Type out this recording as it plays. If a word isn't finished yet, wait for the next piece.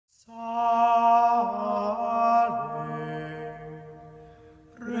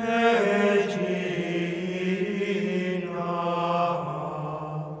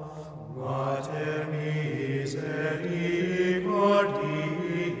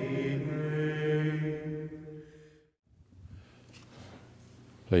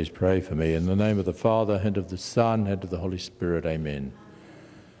Please pray for me. In the name of the Father, and of the Son, and of the Holy Spirit. Amen.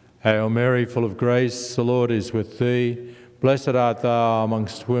 Hail Mary, full of grace, the Lord is with thee. Blessed art thou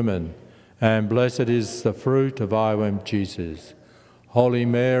amongst women, and blessed is the fruit of thy womb, Jesus. Holy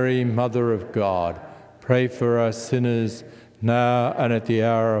Mary, Mother of God, pray for us sinners, now and at the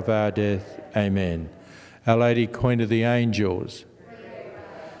hour of our death. Amen. Our Lady, Queen of the Angels,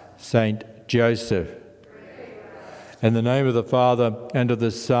 Saint Joseph, in the name of the Father, and of the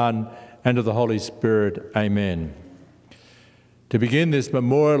Son, and of the Holy Spirit. Amen. To begin this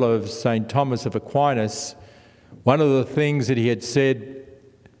memorial of St. Thomas of Aquinas, one of the things that he had said,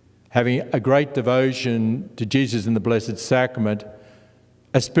 having a great devotion to Jesus in the Blessed Sacrament,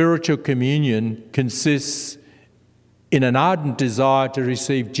 a spiritual communion consists in an ardent desire to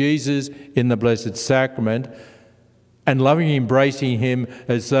receive Jesus in the Blessed Sacrament and lovingly embracing him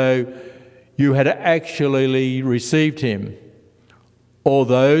as though you had actually received him. All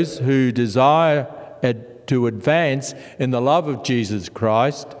those who desire to advance in the love of Jesus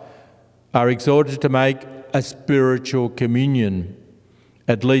Christ are exhorted to make a spiritual communion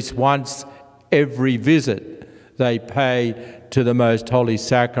at least once every visit they pay to the Most Holy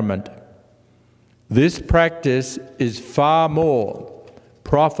Sacrament. This practice is far more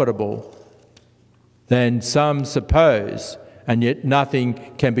profitable than some suppose, and yet nothing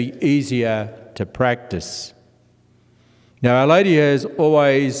can be easier to practice. Now, Our Lady has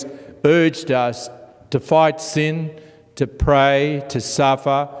always urged us to fight sin, to pray, to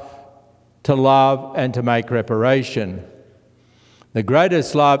suffer, to love, and to make reparation. The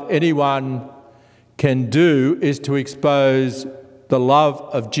greatest love anyone can do is to expose the love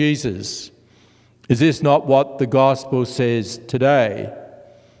of Jesus. Is this not what the Gospel says today?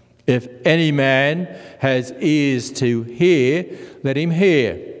 If any man has ears to hear, let him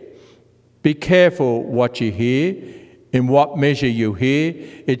hear. Be careful what you hear. In what measure you hear,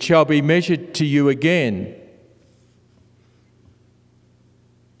 it shall be measured to you again.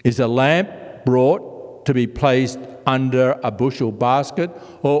 Is a lamp brought to be placed under a bushel basket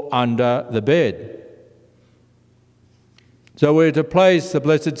or under the bed? So we're to place the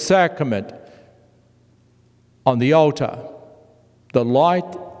Blessed Sacrament on the altar, the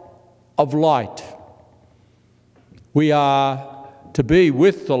light of light. We are to be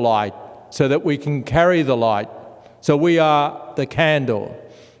with the light so that we can carry the light. So we are the candle,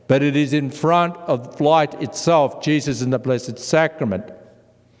 but it is in front of light itself, Jesus in the Blessed Sacrament.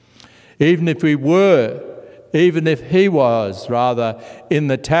 Even if he was in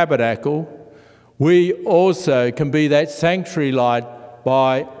the tabernacle, we also can be that sanctuary light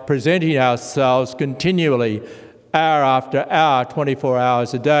by presenting ourselves continually, hour after hour, 24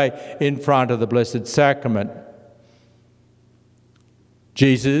 hours a day, in front of the Blessed Sacrament.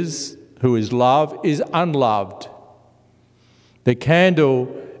 Jesus, who is love, is unloved. The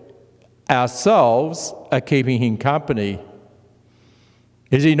candle ourselves are keeping him company.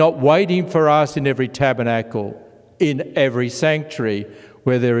 Is he not waiting for us in every tabernacle, in every sanctuary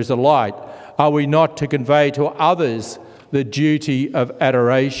where there is a light? Are we not to convey to others the duty of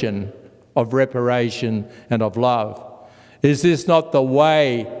adoration, of reparation, and of love? Is this not the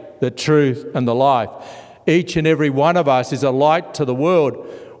way, the truth, and the life? Each and every one of us is a light to the world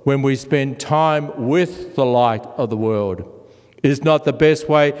when we spend time with the light of the world. Is not the best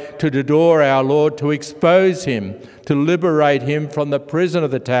way to adore our Lord to expose him, to liberate him from the prison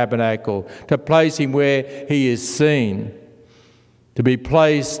of the tabernacle, to place him where he is seen, to be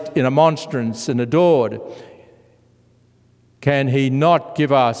placed in a monstrance and adored? Can he not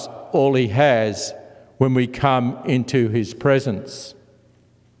give us all he has when we come into his presence?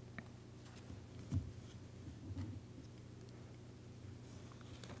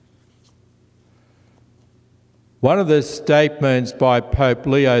 One of the statements by Pope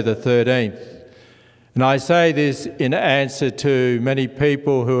Leo XIII, and I say this in answer to many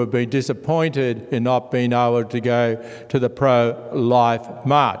people who have been disappointed in not being able to go to the pro-life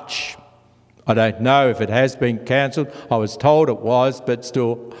march. I don't know if it has been cancelled. I was told it was, but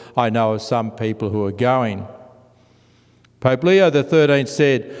still I know of some people who are going. Pope Leo XIII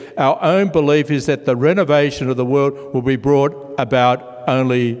said, "Our own belief is that the renovation of the world will be brought about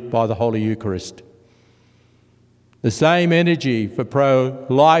only by the Holy Eucharist." The same energy for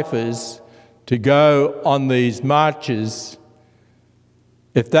pro-lifers to go on these marches,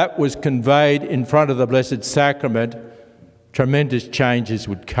 if that was conveyed in front of the Blessed Sacrament, tremendous changes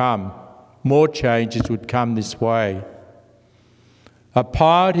would come. More changes would come this way. A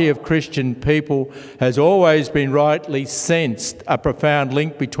piety of Christian people has always been rightly sensed a profound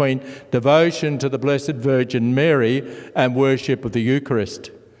link between devotion to the Blessed Virgin Mary and worship of the Eucharist.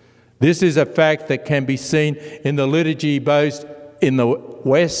 This is a fact that can be seen in the liturgy both in the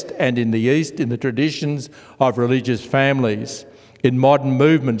West and in the East, in the traditions of religious families, in modern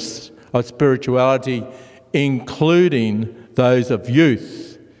movements of spirituality, including those of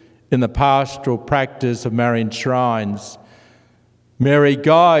youth, in the pastoral practice of Marian shrines. Mary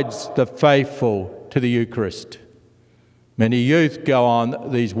guides the faithful to the Eucharist. Many youth go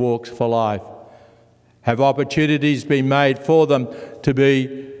on these walks for life. Have opportunities been made for them to be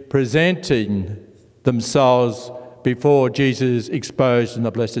presenting themselves before Jesus exposed in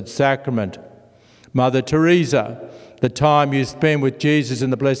the Blessed Sacrament? Mother Teresa, the time you spend with Jesus in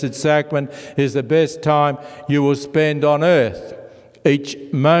the Blessed Sacrament is the best time you will spend on earth. Each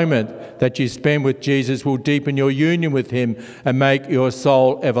moment that you spend with Jesus will deepen your union with him and make your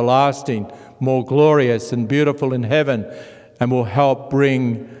soul everlasting, more glorious and beautiful in heaven, and will help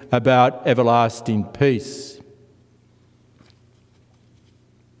bring about everlasting peace.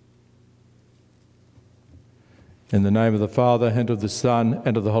 In the name of the Father, and of the Son,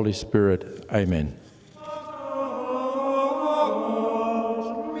 and of the Holy Spirit. Amen.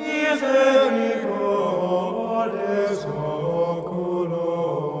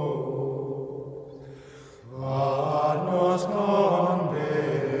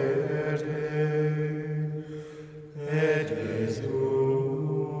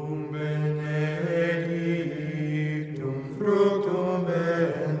 Fructum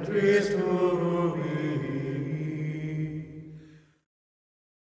ventris tui,